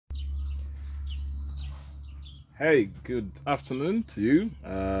Hey, good afternoon to you.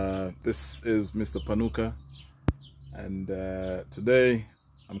 This is Mr. Panuka, and today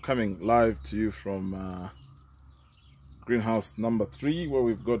I'm coming live to you from greenhouse number 3, where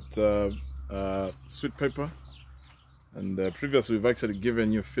we've got sweet pepper. And previously, we've actually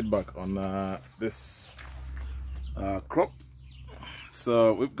given you feedback on this crop.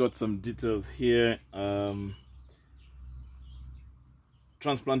 So we've got some details here.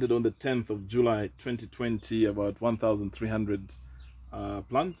 Transplanted on the 10th of July 2020, about 1,300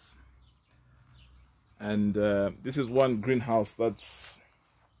 plants. And this is one greenhouse that's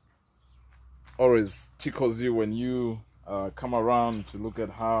always tickles you when you come around to look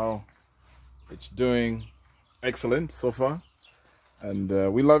at how it's doing. Excellent so far, and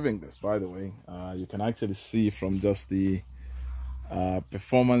we're loving this, by the way. You can actually see from just the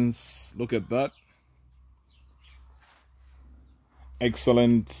performance. Look at that.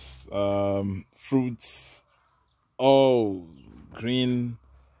 Excellent fruits, all green.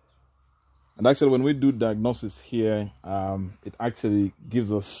 And actually, when we do diagnosis here, it actually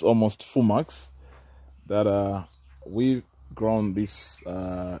gives us almost full marks that we've grown this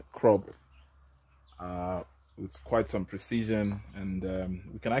crop with quite some precision, and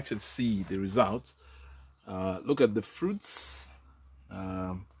we can actually see the results. Look at the fruits,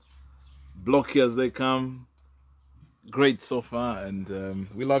 blocky as they come. Great so far, and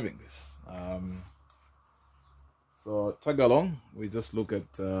we're loving this. So tag along. We just look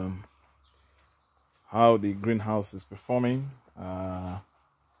at how the greenhouse is performing, and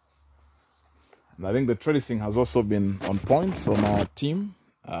I think the trellising has also been on point from our team,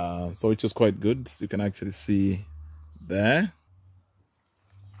 so which is quite good. You can actually see there.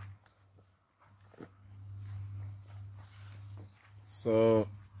 So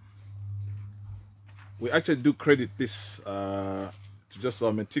we actually do credit this to just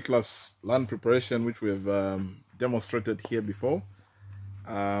our meticulous land preparation, which we have demonstrated here before.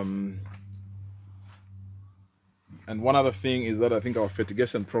 And one other thing is that I think our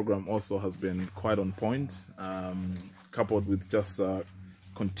fertigation program also has been quite on point, coupled with just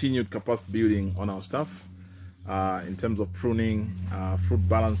continued capacity building on our staff in terms of pruning, fruit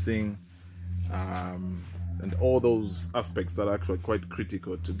balancing, and all those aspects that are actually quite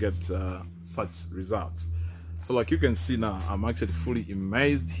critical to get such results. So like you can see now, I'm actually fully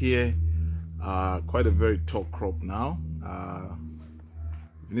amazed here. Quite a very tall crop now.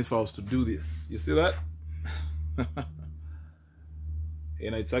 Even if I was to do this, you see that?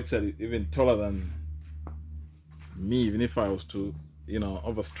 You know, it's actually even taller than me, even if I was to, you know,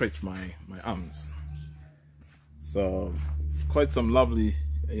 overstretch my arms. So quite some lovely,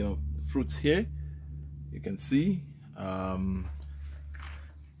 you know, fruits here. You can see, and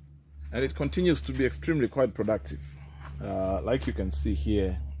it continues to be extremely quite productive. Like you can see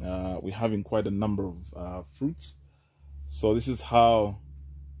here, we're having quite a number of fruits. So this is how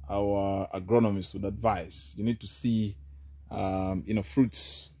our agronomists would advise. You need to see, you know,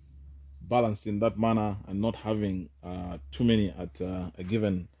 fruits balanced in that manner and not having too many at a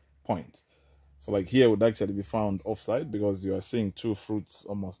given point. So like here would actually be found offside because you are seeing 2 fruits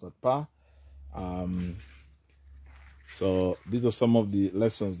almost at par. So these are some of the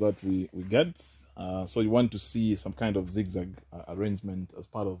lessons that we get. So you want to see some kind of zigzag arrangement as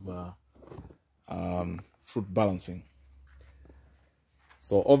part of fruit balancing.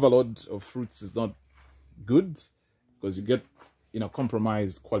 So overload of fruits is not good because you get, you know,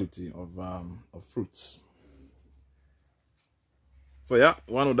 compromised quality of fruits. So yeah,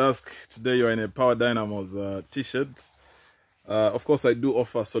 one would ask, today you're in a Power Dynamos t-shirt. Of course, I do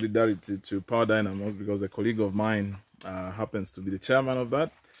offer solidarity to Power Dynamos because a colleague of mine happens to be the chairman of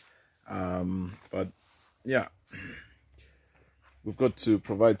that. But yeah, we've got to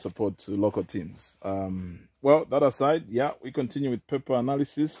provide support to local teams. Well, that aside, yeah, we continue with pepper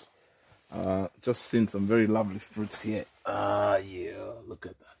analysis. Just seen some very lovely fruits here. Yeah, look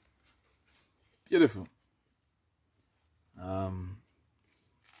at that. Beautiful.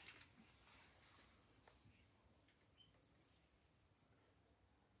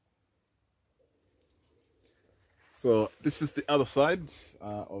 So this is the other side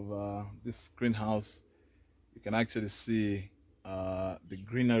of this greenhouse. You can actually see the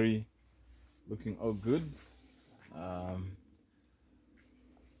greenery looking all good.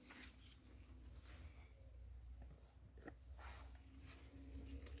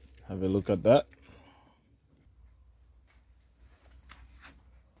 Have a look at that.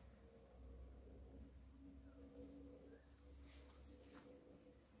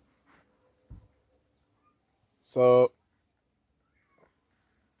 So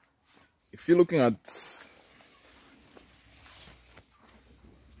if you're looking at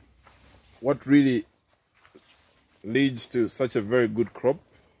what really leads to such a very good crop.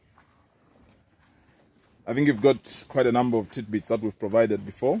 I think you've got quite a number of tidbits that we've provided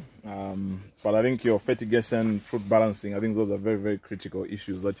before, but I think your fertigation, fruit balancing, I think those are very, very critical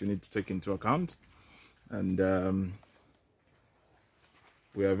issues that you need to take into account. And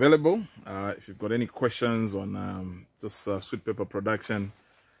we are available if you've got any questions on just sweet pepper production.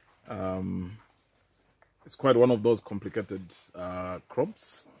 It's quite one of those complicated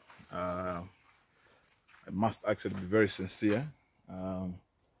crops. I must actually be very sincere,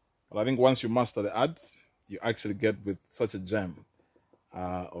 but I think once you master the arts, you actually get with such a gem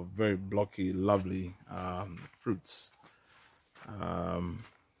of very blocky, lovely fruits.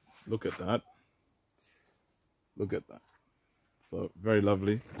 Look at that. Look at that. So very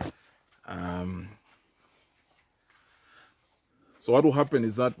lovely. So what will happen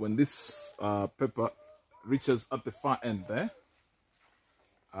is that when this pepper reaches at the far end there,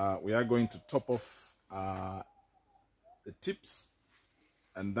 we are going to top off the tips,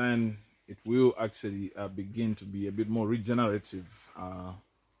 and then it will actually begin to be a bit more regenerative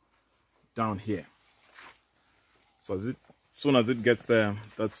down here. So as soon as it gets there,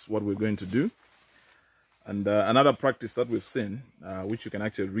 that's what we're going to do. And another practice that we've seen, which you can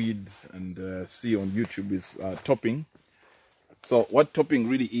actually read and see on YouTube, is topping. So what topping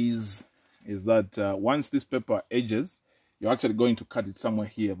really is that once this pepper ages, you're actually going to cut it somewhere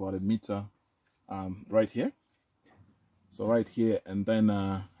here, about 1 meter, right here. So right here, and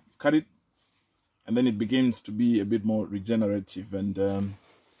then cut it, and then it begins to be a bit more regenerative. And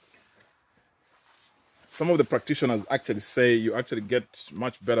some of the practitioners actually say you actually get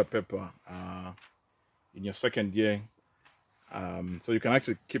much better pepper in your second year. So you can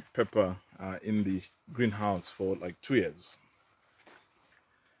actually keep pepper in the greenhouse for like 2 years.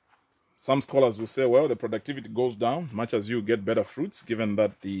 Some scholars will say, well, the productivity goes down much as you get better fruits, given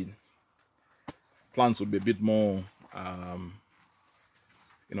that the plants would be a bit more,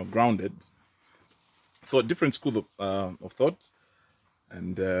 grounded. So different school of thought.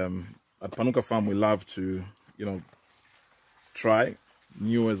 And at Panuka Farm, we love to, try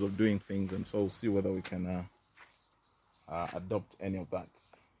new ways of doing things, and so we'll see whether we can adopt any of that.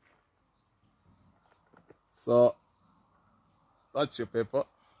 So that's your pepper.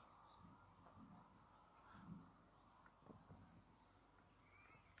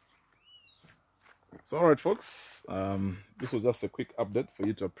 So all right, folks, this was just a quick update for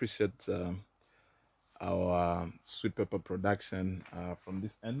you to appreciate our sweet pepper production from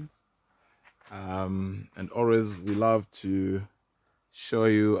this end. And always we love to show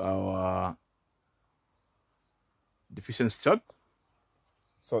you our deficiency chart.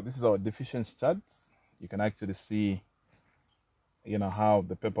 So this is our deficiency chart. You can actually see, how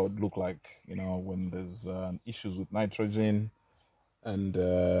the pepper would look like, when there's issues with nitrogen, and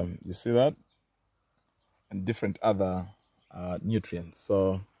you see that, and different other nutrients.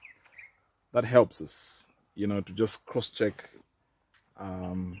 So that helps us, to just cross-check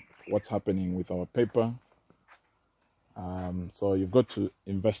what's happening with our paper. So you've got to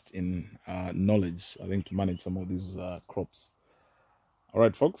invest in knowledge, I think, to manage some of these crops. All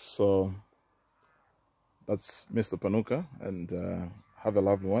right, folks, so that's Mr. Panuka, and have a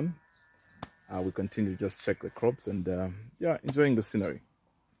lovely one. We continue to just check the crops and, yeah, enjoying the scenery.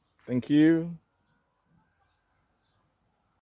 Thank you.